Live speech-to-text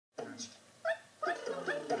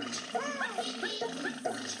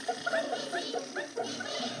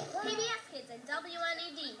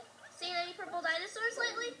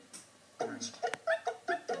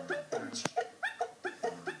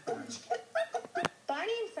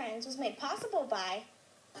made possible by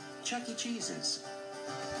Chuck E. Cheese's,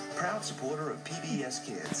 proud supporter of PBS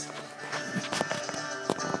Kids,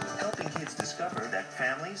 helping kids discover that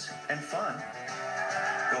families and fun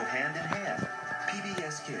go hand in hand.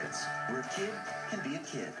 PBS Kids, where a kid can be a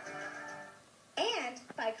kid. and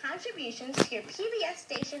by contributions to your PBS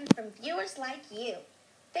station from viewers like you.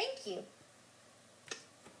 Thank you.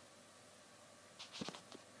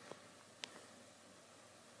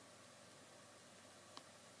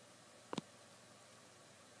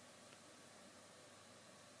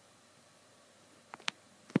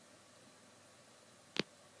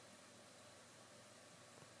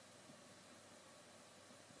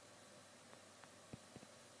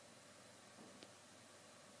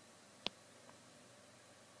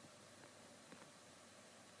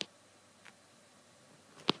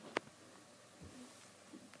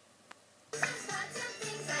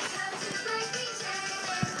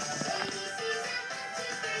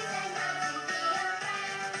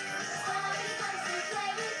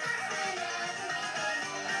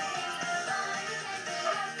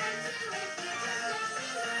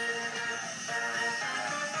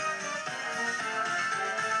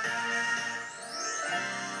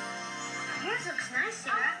 Yours looks nice,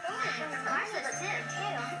 Sarah. Ours looks good,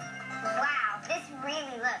 too. Wow, this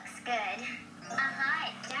really looks good. Uh-huh,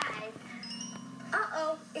 it does.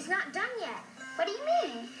 Uh-oh, it's not done yet. What do you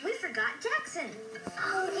mean? We forgot Jackson.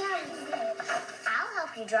 Oh, yeah, you did. I'll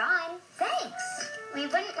help you draw him. Thanks. We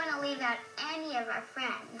wouldn't want to leave out any of our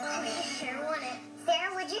friends. We sure wouldn't.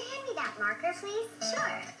 Sarah, would you hand me that marker, please?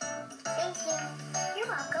 Sure. Thank you. You're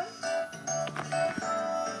welcome.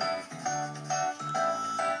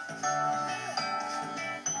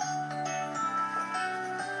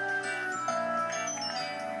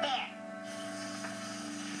 There.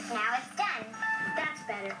 Now it's done. That's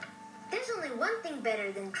better. There's only one thing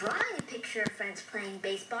better than drawing a picture of friends playing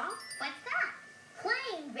baseball. What's that?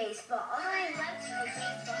 Playing baseball. I love to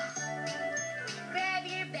play baseball. Grab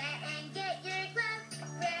your bat and get your glove.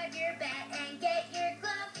 Grab your bat and get your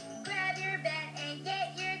glove. Grab your bat and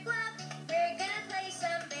get your glove. We're gonna play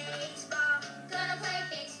some baseball. Gonna play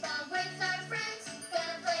baseball with our friends.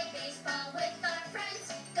 Gonna play baseball with our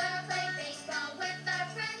friends. Gonna play baseball with our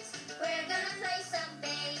friends. We're gonna play some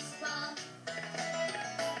baseball.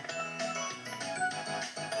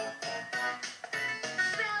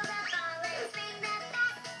 Throw the ball and swing the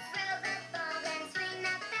bat. Throw the ball and swing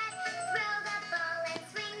the bat. Throw the ball and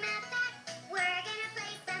swing the bat. We're gonna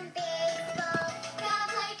play some baseball. Gonna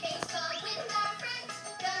play baseball with our friends.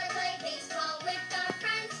 Gonna play baseball with our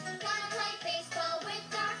friends. Gonna play baseball with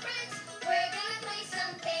our friends. We're gonna play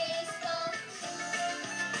some baseball.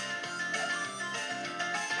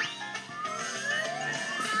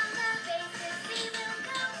 Round the bases we will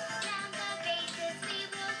go. Round the bases we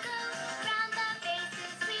will go. Round the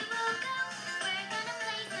bases we will go. We're gonna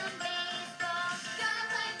play some baseball. Gonna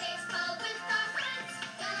play baseball with our friends.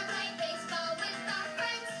 Gonna play baseball with our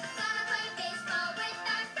friends. Gonna play baseball with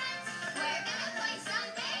our friends. We're gonna play some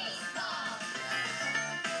baseball.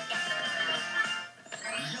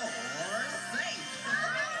 You're safe!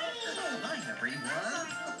 Hi, everyone!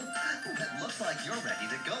 It looks like you're ready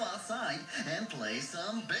to go outside and play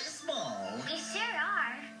some baseball. We sure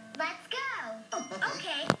are. Let's go.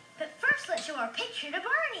 Okay, but first let's show our picture to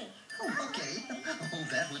Barney. Oh, okay. Oh,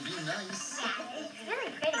 that would be nice. Yeah, it's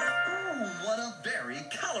really pretty. Oh, what a very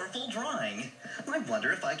colorful drawing. I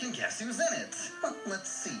wonder if I can guess who's in it. Let's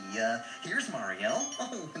see. Here's Mario.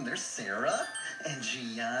 Oh, and there's Sarah and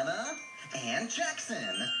Gianna and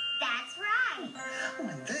Jackson. That's right. Oh,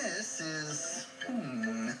 and this is...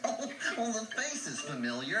 Oh, well, the face is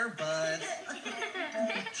familiar, but...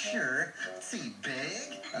 Sure. Let's see.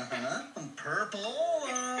 Big. Uh-huh. Purple.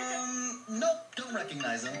 Nope. Don't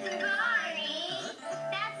recognize him. Barney.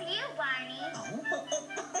 That's you, Barney. Oh,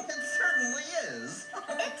 it certainly is.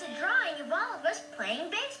 It's a drawing of all of us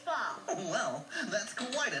playing baseball. Well, that's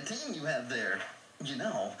quite a team you have there. You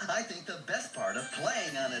know, I think the best part of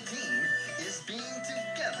playing on a team is being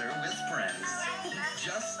together with friends.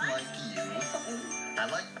 Just like you. I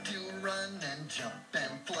like to run and jump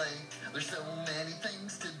and play. There's so many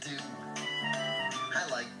things to do. I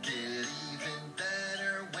like it even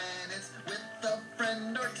better when it's with a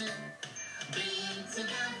friend or two. Being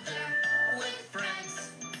together with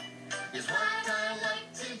friends is what I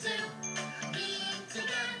like to do. Being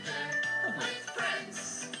together with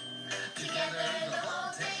friends. Together the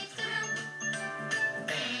whole day through.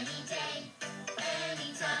 Any day,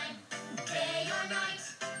 anytime, day or night,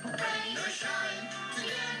 rain or shine.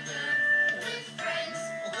 Together with friends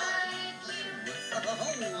like you.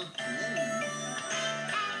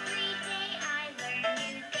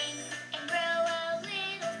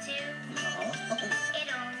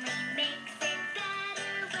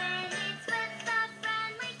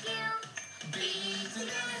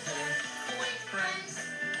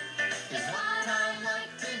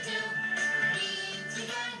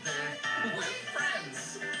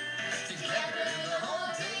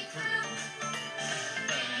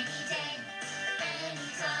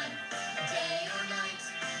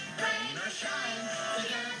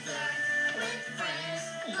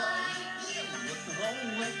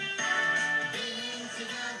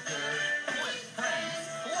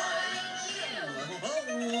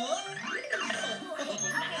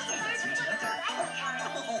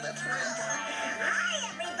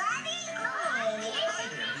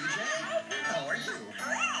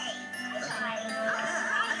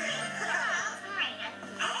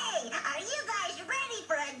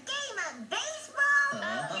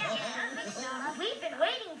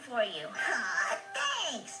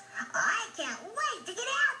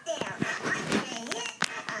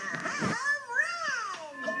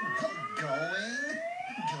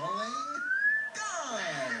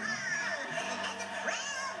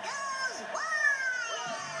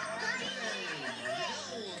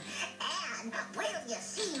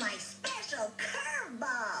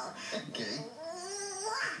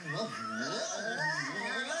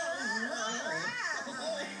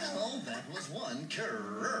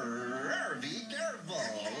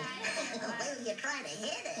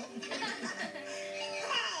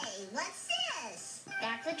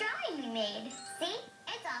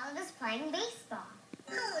 playing baseball.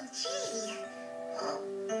 Oh, gee. Oh,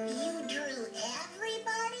 you drew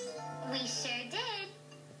everybody? We sure did.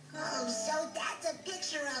 Oh, so that's a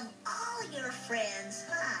picture of all your friends,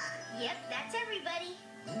 huh? Yep, that's everybody.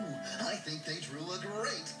 Ooh, I think they drew a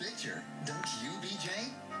great picture. Don't you, BJ?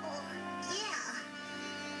 Oh, yeah.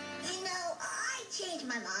 You know, I changed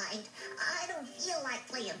my mind. I don't feel like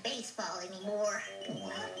playing baseball anymore.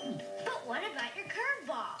 What? But what about your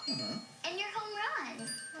curveball? Huh? And your home run?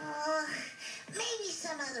 Maybe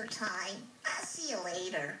some other time. I'll see you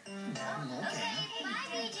later. Okay. Bye,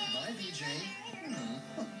 BJ. Bye, BJ.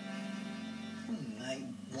 I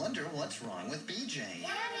wonder what's wrong with BJ. Yeah,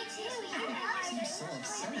 me too. He's so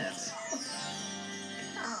upset.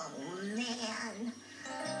 Oh, man.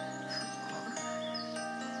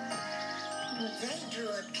 They drew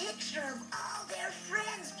a picture of all their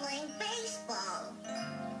friends playing baseball.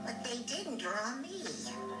 But they didn't draw me.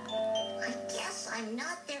 I guess I'm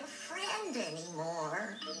not their friend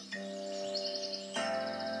anymore.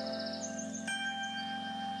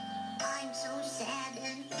 I'm so sad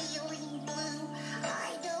and feeling blue.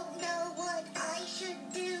 I don't know what I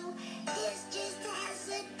should do. This just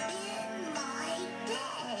hasn't been my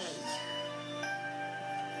day.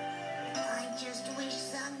 I just wish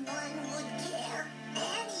someone would care.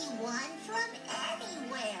 Anyone from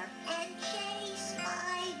anywhere. And chase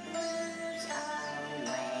my blues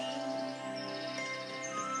away.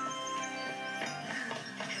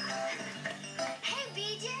 Hey,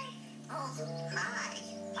 BJ. Oh, hi.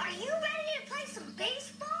 Are you ready to play some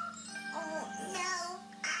baseball? Oh, no.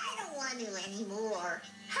 I don't want to anymore.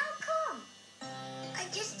 How come? I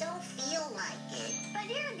just don't feel like it. But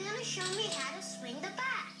you're gonna show me how to swing the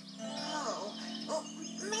bat. Oh, well,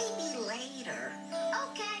 maybe later.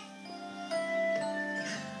 Okay.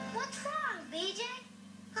 What's wrong, BJ?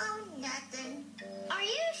 Oh, nothing. Are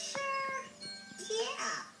you sure?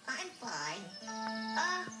 Yeah, I'm fine.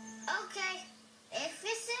 Okay. If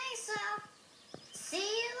you say so. See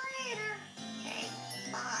you later. Okay,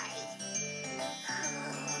 bye.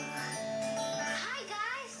 Hi,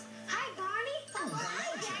 guys. Hi, Barney. Oh, hello,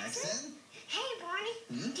 Jackson. Hey, Barney.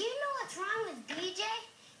 Hmm? Do you know what's wrong with BJ?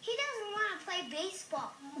 He doesn't want to play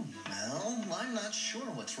baseball. Well, I'm not sure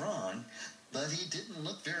what's wrong, but he didn't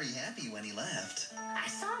look very happy when he left. I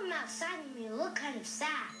saw him outside and he looked kind of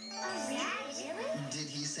sad. Sad? Really? Did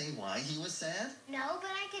he say why he was sad? No, but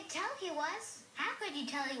I could tell he was. How could you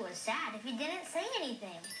tell he was sad if he didn't say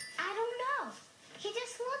anything? I don't know. He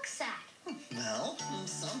just looks sad. Well,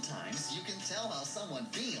 sometimes you can tell how someone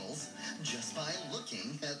feels just by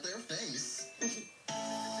looking at their face.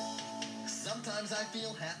 Sometimes I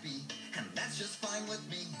feel happy, and that's just fine with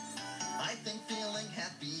me. I think feeling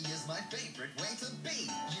happy is my favorite way to be.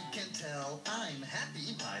 You can tell I'm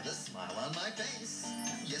happy by the smile on my face.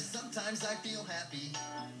 Yes, sometimes I feel happy.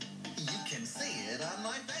 You can see it on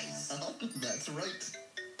my face. Oh, that's right.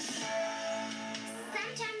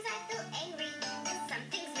 Sometimes I feel angry and some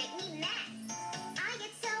things make me mad. I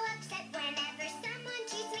get so upset whenever someone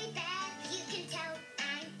treats me bad. You can tell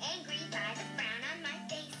I'm angry by the frown on my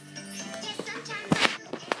face. Yes, sometimes I feel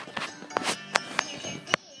angry. You can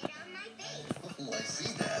see it on my face. Oh, I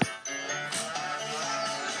see that.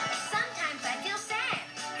 Sometimes I feel sad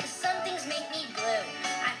because some things make me blue.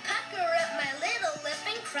 I pucker up my little lip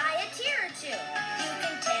and cry a tear or two. You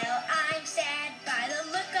can tell I'm sad by the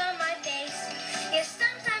look on my face. Yes,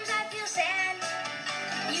 sometimes I feel sad.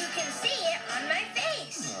 You can see it on my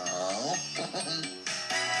face. Oh.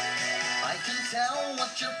 I can tell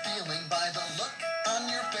what you're feeling by the look on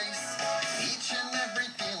your face. Each and every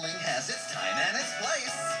feeling has its time and its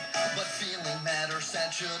place. But feeling mad or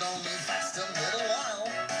sad should only last a little while.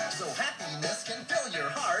 So happiness can fill your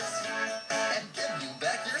heart and give you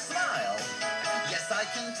back your smile. Yes, I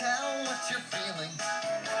can tell what you're feeling.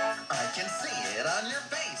 I can see it on your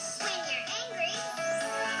face. When you're angry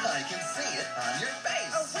I can see it on your or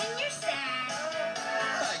face. when you're sad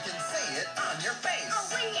I can see it on your face. or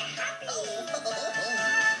when you're happy.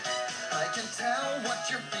 I can tell what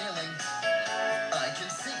you're feeling. I can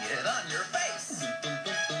see it on your face.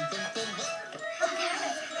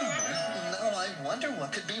 Now I wonder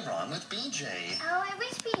what could be wrong with BJ. Oh, I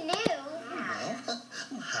wish we knew. Well,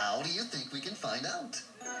 how do you think we can find out?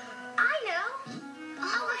 I know.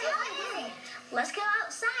 Oh, hey. Let's go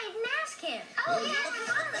outside and ask him. Oh, yeah, come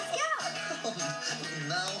on, let's go.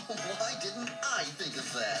 Now, why didn't I think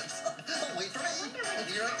of that? Wait for me.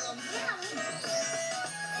 Here I come.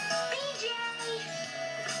 BJ!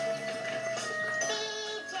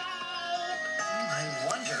 BJ! I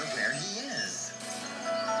wonder where he is.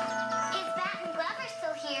 His bat and glove are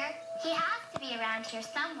still here. He has to be around here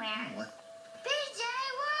somewhere. What? BJ,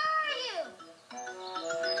 where are you?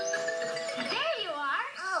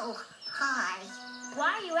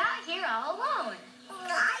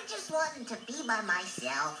 to be by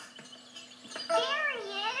myself. There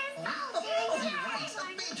he is. Oh, you're right.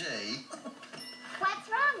 BJ. What's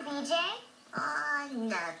wrong, BJ? Oh,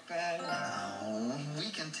 nothing. Oh, we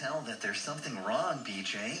can tell that there's something wrong,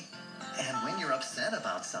 BJ. And when you're upset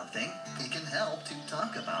about something, it can help to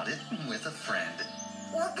talk about it with a friend.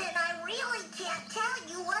 Well, then I really can't tell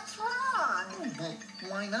you what's wrong. Well,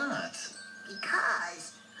 why not?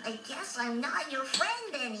 Because I guess I'm not your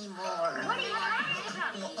friend anymore. What are you talking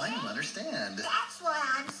about, Well, I don't understand. That's why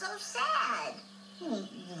I'm so sad. Well,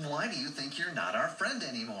 why do you think you're not our friend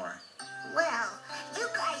anymore? Well, you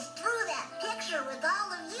guys drew that picture with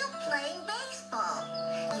all of you playing baseball.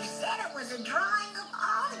 You said it was a drawing of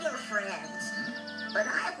all your friends, but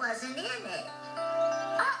I wasn't in it.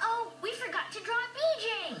 Uh-oh, we forgot to draw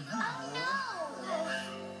BJ. Oh,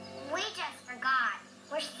 no. We just forgot.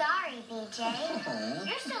 We're sorry, BJ. Oh,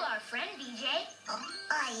 You're still our friend, BJ.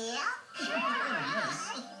 Yeah?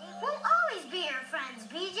 yes. We'll always be your friends,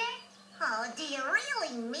 BJ. Oh, do you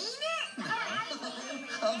really mean it?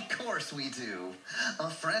 Of course we do. A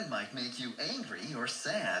friend might make you angry or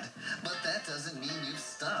sad, but that doesn't mean you've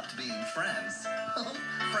stopped being friends.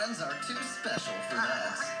 Friends are too special for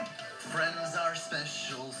that. Friends are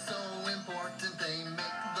special, so important they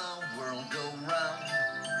make the world go round.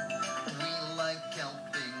 We like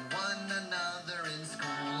helping one another in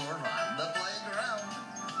school or on the playground.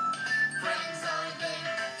 Friends are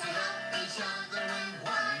there to help each other when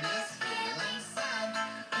one is feeling sad.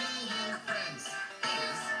 Being friends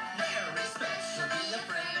is very special. Be a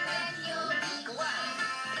friend and you'll be glad.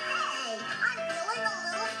 Hey, I'm feeling a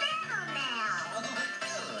little better now. Oh,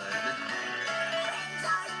 good. Friends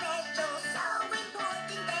are special, so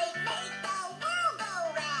important they make the world go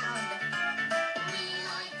round. We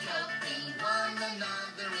like helping one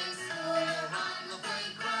another in school or on the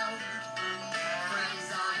playground. Friends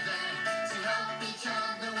are there to help each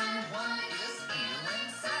other when one is feeling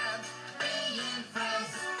sad. Being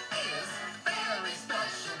friends is very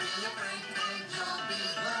special. Be a friend and you'll be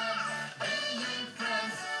glad. Being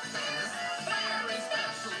friends is very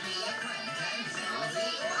special. Be a friend and you'll be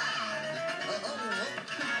glad.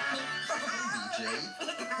 BJ.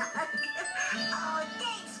 Oh,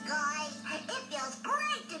 thanks, guys. It feels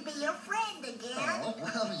great to be your friend again. Oh,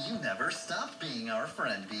 well, you never stopped being our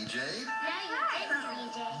friend, BJ. Now you get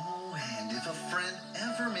BJ. Oh, and if a friend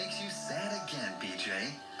ever makes you sad again,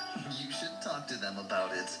 BJ, you should talk to them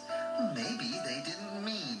about it. Maybe they didn't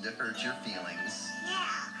mean to hurt your feelings.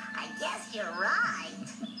 Yeah, I guess you're right.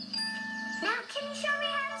 Now, can you show me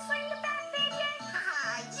how to swing the bat, BJ?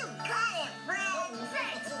 You got it, friend.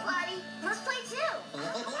 Thanks, buddy. Let's play too.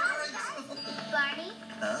 All right. Barney,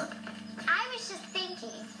 Huh? I was just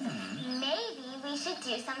thinking, maybe we should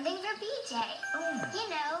do something for BJ. You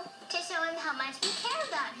know, to show him how much we care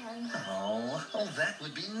about him. Oh, that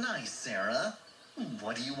would be nice, Sarah.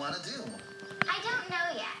 What do you want to do? I don't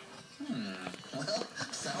know yet. Well,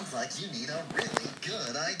 sounds like you need a really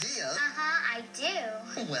good idea. Uh-huh, I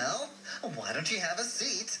do. Well, why don't you have a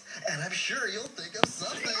seat? And I'm sure you'll think of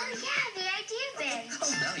something. Oh, yeah, the idea bin.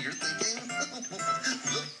 Oh, now you're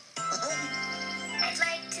thinking. I'd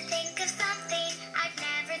like to think of something I've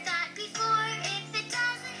never thought before. If it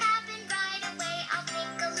doesn't happen right away, I'll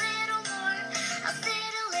think a little more. I'll sit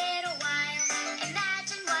a little while,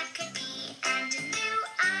 imagine what could be, and a new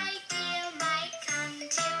idea might come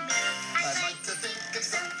to me. I'd like to think of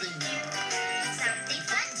something new, something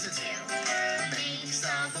fun to do. maybe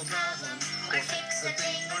solve a problem Or fix a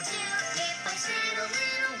thing or two. If I sit a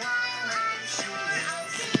little while, I'm sure I'll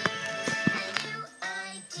see a new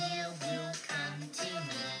idea will come to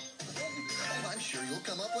me. Oh, I'm sure you'll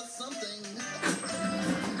come up with something.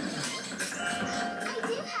 I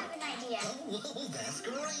do have an idea. Oh, that's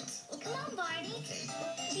great. Come on, Barney. Okay.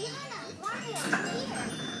 Gianna, Mario, here.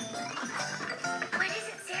 What is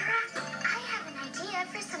it, Sarah? I have an idea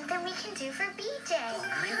for something we can do for BJ.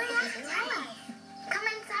 Really? That's right. Come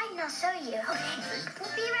inside and I'll show you.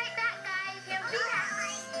 We'll be right back, guys. We'll be back.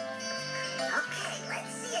 Okay,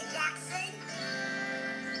 let's see it, Jackson.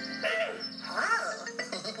 Whoa.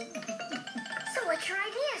 So what's your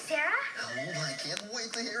idea, Sarah? Oh, I can't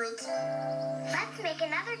wait to hear it. Let's make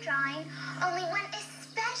another drawing, only one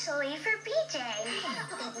especially for BJ.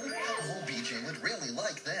 Oh, BJ would really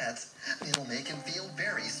like that. It'll make him feel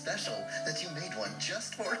very special that you made one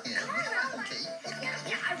just for him. Okay.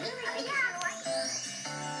 Yeah, I really like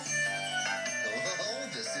Oh,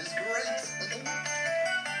 this is great.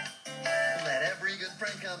 Let every good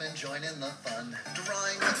friend come and join in the fun.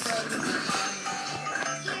 Drawing with friends.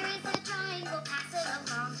 Here is a drawing, we'll pass it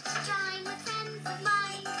along. Drawing with friends of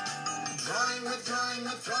mine. Drawing with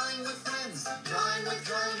friends. Drawing with friends. Drawing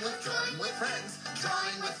with friends.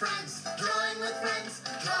 Drawing with friends. with friends,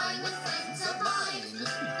 drawing with friends of mine.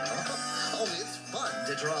 Oh, it's fun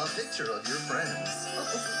to draw a picture of your friends.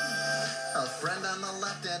 A friend on the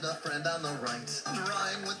left and a friend on the right,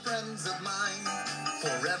 drawing with friends of mine.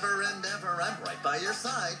 Forever and ever, I'm right by your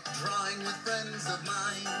side, drawing with friends of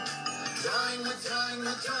mine. Drawing with friends,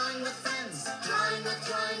 drawing with friends, drawing with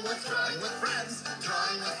friends, drawing with friends,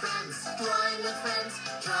 drawing with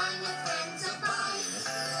friends of mine.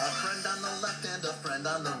 A friend on the left and a friend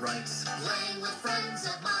on the right, playing with friends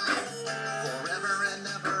of mine. Forever and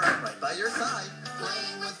ever, I'm right by your side,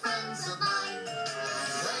 playing with friends of mine.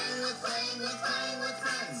 Playing with friends, playing with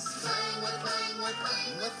friends, playing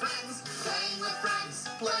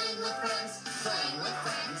with friends, playing with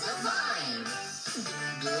friends of mine.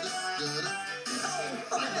 Good.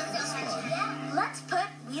 Oh, this is fun. Let's put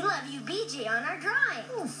 "We Love You, BJ" on our drawing.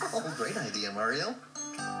 Oh, great idea, Mario.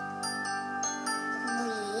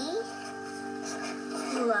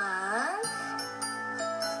 We love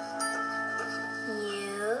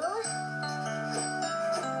you,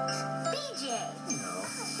 BJ. No.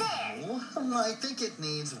 There. Oh, I think it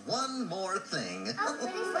needs one more thing. Oh,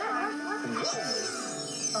 what is that? Whoa!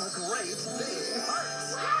 A great big heart.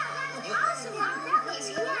 Wow, that's awesome. That looks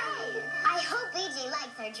great. I hope BJ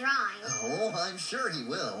likes our drawing. Oh, I'm sure he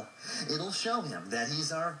will. It'll show him that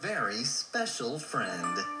he's our very special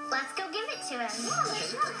friend. Let's go give it to him. Yeah,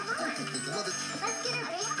 let's go. Come on. Take a look at Let's get a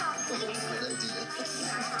baseball cleaner. Good idea.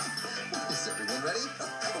 Is everyone ready?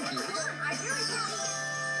 Here we go.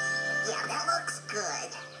 Yeah, that looks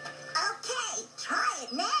good. Okay, try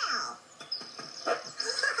it now. Oh,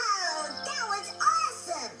 that was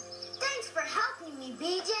awesome. Thanks for helping me,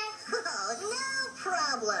 BJ. Oh, no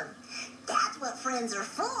problem. That's what friends are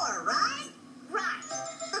for, right? Right.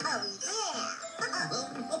 Oh, yeah.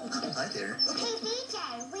 Oh, hi there. Hey, BJ,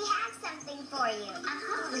 we have something for you.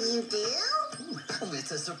 Oh, you do? Oh,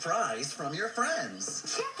 it's a surprise from your friends.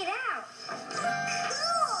 Check it out.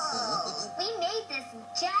 Cool. We made this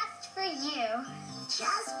just for you.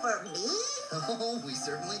 Just for me? Oh, we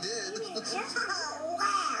certainly did. Oh,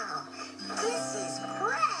 wow. This is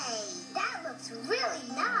great. That looks really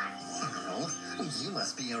nice. Oh, you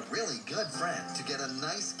must be a really good friend to get a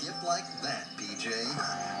nice gift like that, BJ.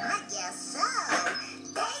 I guess so.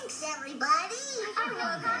 Thanks, everybody. Oh,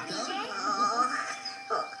 welcome, BJ.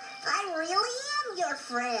 Oh, I really am your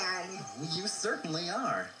friend. You certainly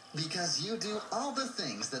are, because you do all the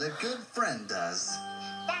things that a good friend does.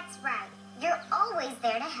 That's right. You're always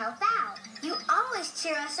there to help out. You always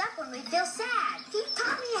cheer us up when we feel sad. You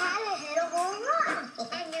taught me how to hit a home run.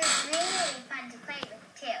 And you're really fun to play with,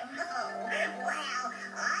 too. Oh, wow.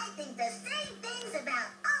 I think the same things about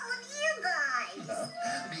all of you guys.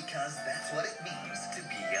 Because that's what it means to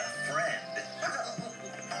be a friend.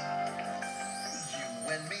 You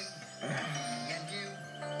and me and you.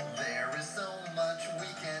 There is so much we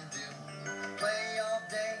can do. Play all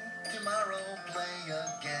day, tomorrow play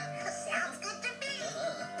again. Sounds good to me.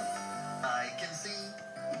 I can see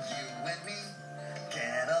you and me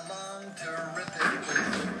get along terrifically.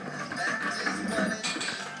 That is what it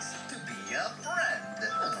means to be a friend.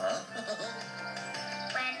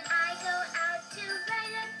 When I go out to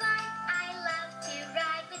ride a bike, I love to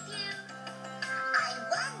ride with you. I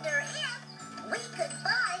wonder if we could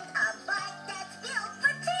find a bike that's built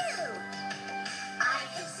for two. I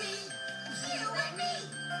can see you and me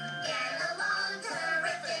get along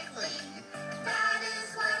terrifically. That is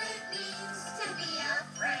what it means to be a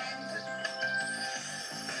friend.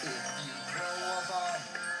 If you throw a ball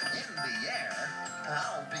in the air,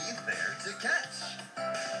 I'll be there to catch.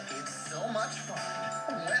 It's so much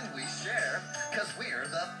fun when we share, 'cause we're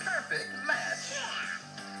the perfect match.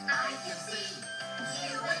 I can see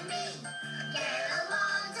you and me get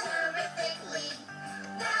along terrifically.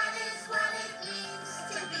 That is what it means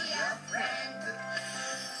to be a friend.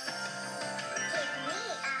 Give me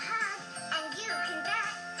a hug, and you can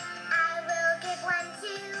bet I will give one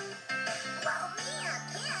too. Blow me a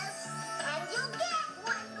kiss, and you'll get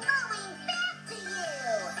one blowing back to you.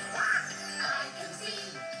 I can see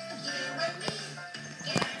you and me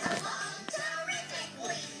get along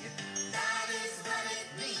terrifically. That is what it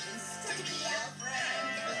means to be a friend.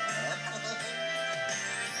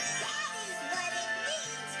 That is what it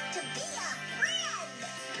means to be a friend.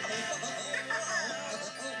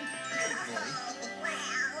 Oh,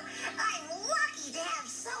 wow. I'm lucky to have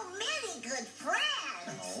so many good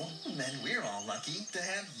friends. Oh, and we're all lucky to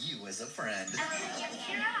have you as a friend. You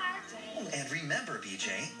sure are. And remember,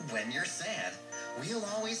 BJ, when you're sad, we'll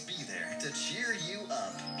always be there to cheer you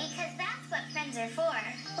up. Because that's what friends are for.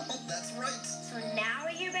 Oh, that's right. So now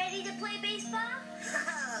are you ready to play baseball?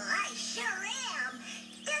 Oh, I sure am.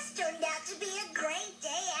 This turned out to be a great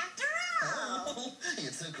day after all.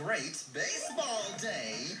 great baseball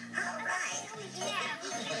day. All right. I can't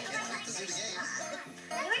wait to see the game.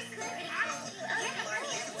 Yours could be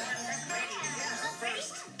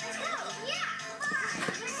First. Let's go. Yeah.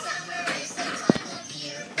 Summer is the time of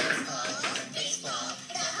year. Baseball,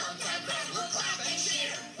 the hometown crowd will clap and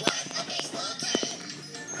cheer. What a baseball day!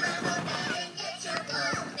 Grab a bat and get your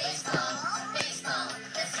glove. Baseball, baseball,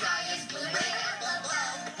 the sky is blue way up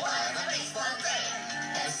above. What a baseball day!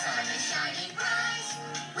 The sun is shining bright.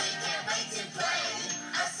 We can't wait to play.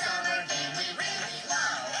 A summer game we really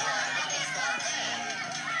love. What a baseball day!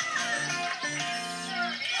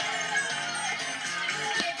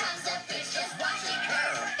 Here comes the pitch, just watch it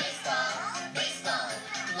curve. Baseball, baseball,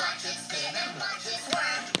 watch it spin and watch it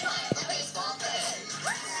swerve. What a baseball day!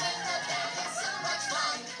 Swing the bat, it's so much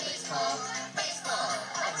fun. Baseball, baseball,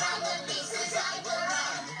 around the bases I will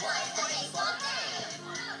run. What a baseball day!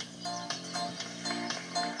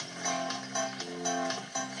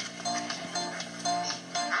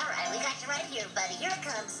 All right, we got you right here, buddy. Here it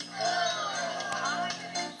comes.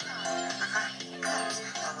 Comes.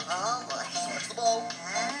 Oh, boy. Catch the ball.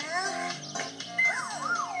 Well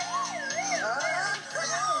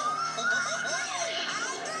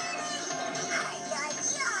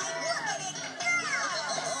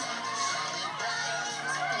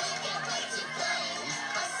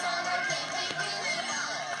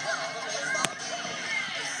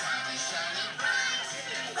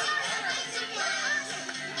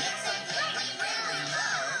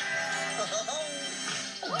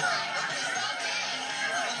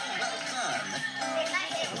done.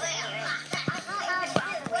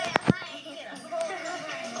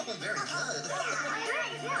 Oh, very good.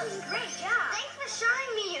 Great job. Thanks for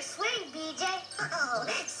showing me your swing, BJ. Oh,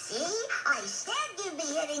 see? I said you'd be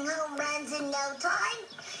hitting home runs in no time.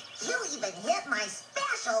 You even hit my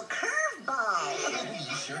special curveball.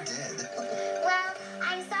 You sure did. Well,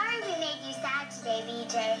 I'm sorry we made you sad today,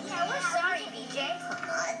 BJ. Yeah, we're sorry, BJ.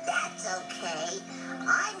 That's okay.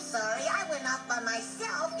 I'm sorry I went off by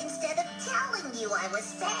myself instead of telling you I was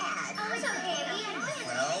sad. Oh, it's okay. We understand.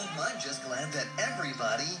 Well, I'm just glad that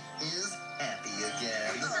everybody is happy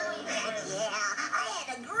again. Yeah, I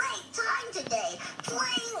had a great time today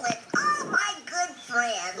playing with all my good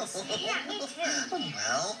friends. Yeah, me too.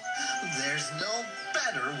 Well, there's no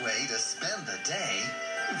better way to spend the day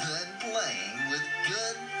than playing with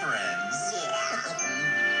good friends.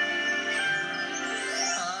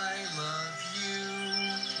 I love you,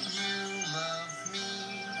 you love me.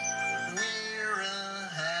 We're a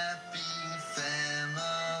happy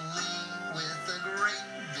family with a great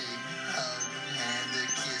big hug and a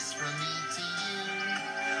kiss from me to you.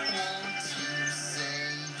 Won't you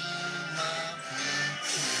say you love me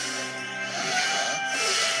too?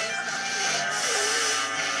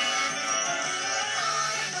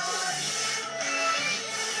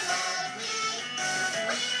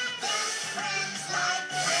 Friends like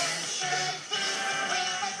friends should be.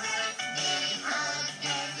 With a great big hug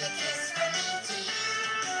and a kiss from me to you.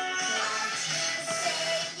 Won't you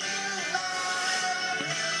say you love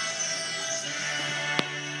me?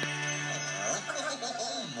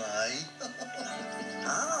 Oh my.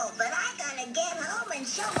 Oh, but I gotta get home and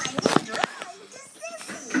show my new drawing to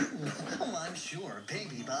Sissy. Oh, I'm sure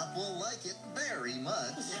Baby Bop will like it very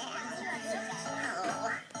much.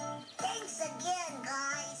 Oh, thanks again,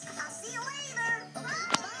 guys. I'll see you later. Bye,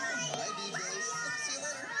 BJ. See you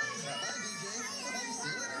later. Bye, BJ. See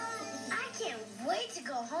you later. I can't wait to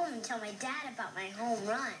go home and tell my dad about my home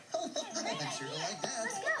run. Oh, I'm sure you'll like that.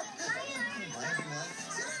 Let's go. Bye. Bye, everyone.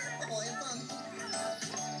 See you later. Boy, have fun.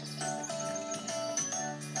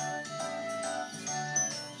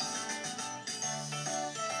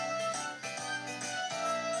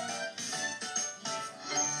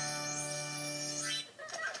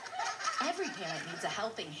 Every parent needs a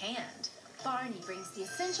helping hand. Barney brings the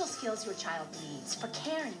essential skills your child needs for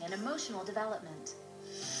caring and emotional development.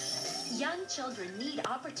 Young children need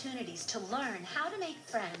opportunities to learn how to make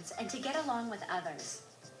friends and to get along with others.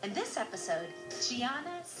 In this episode,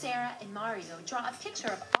 Gianna, Sarah, and Mario draw a picture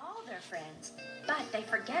of all their friends, but they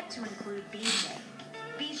forget to include BJ.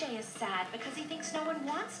 BJ is sad because he thinks no one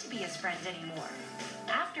wants to be his friend anymore.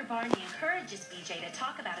 After Barney encourages BJ to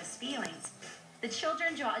talk about his feelings, the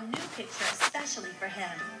children draw a new picture especially for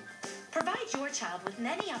him. Provide your child with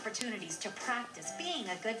many opportunities to practice being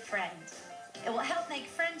a good friend. It will help make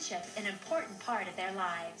friendship an important part of their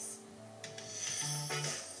lives.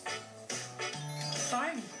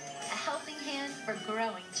 Barney, a helping hand for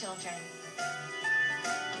growing children.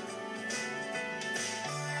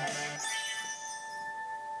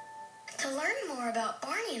 To learn more about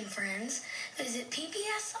Barney and Friends, visit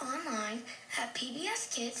PBS online at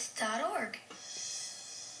pbskids.org.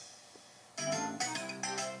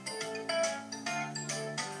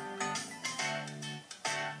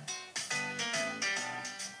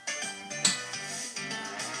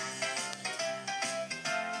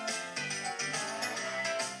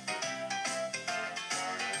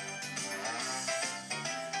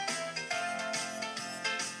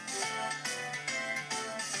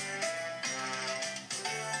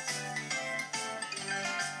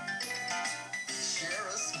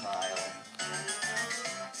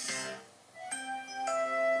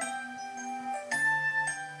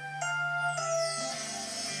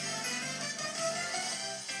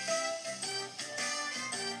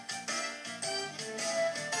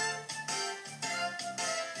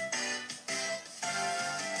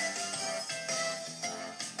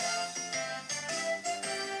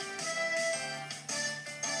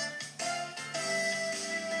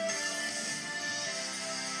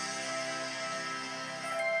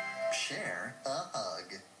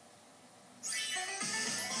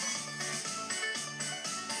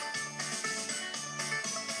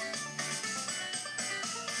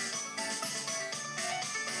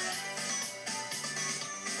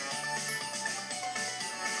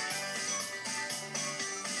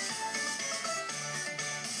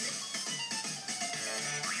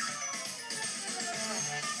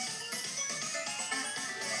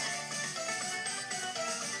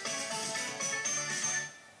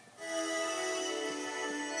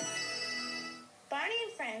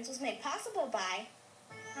 Friends was made possible by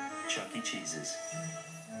Chuck E. Cheese's.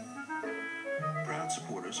 Proud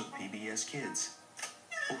supporters of PBS Kids,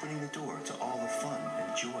 opening the door to all the fun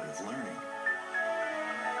and joy of learning.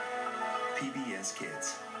 PBS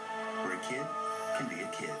Kids, where a kid can be a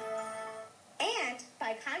kid. and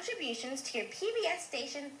by contributions to your PBS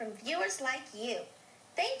station from viewers like you.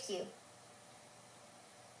 Thank you.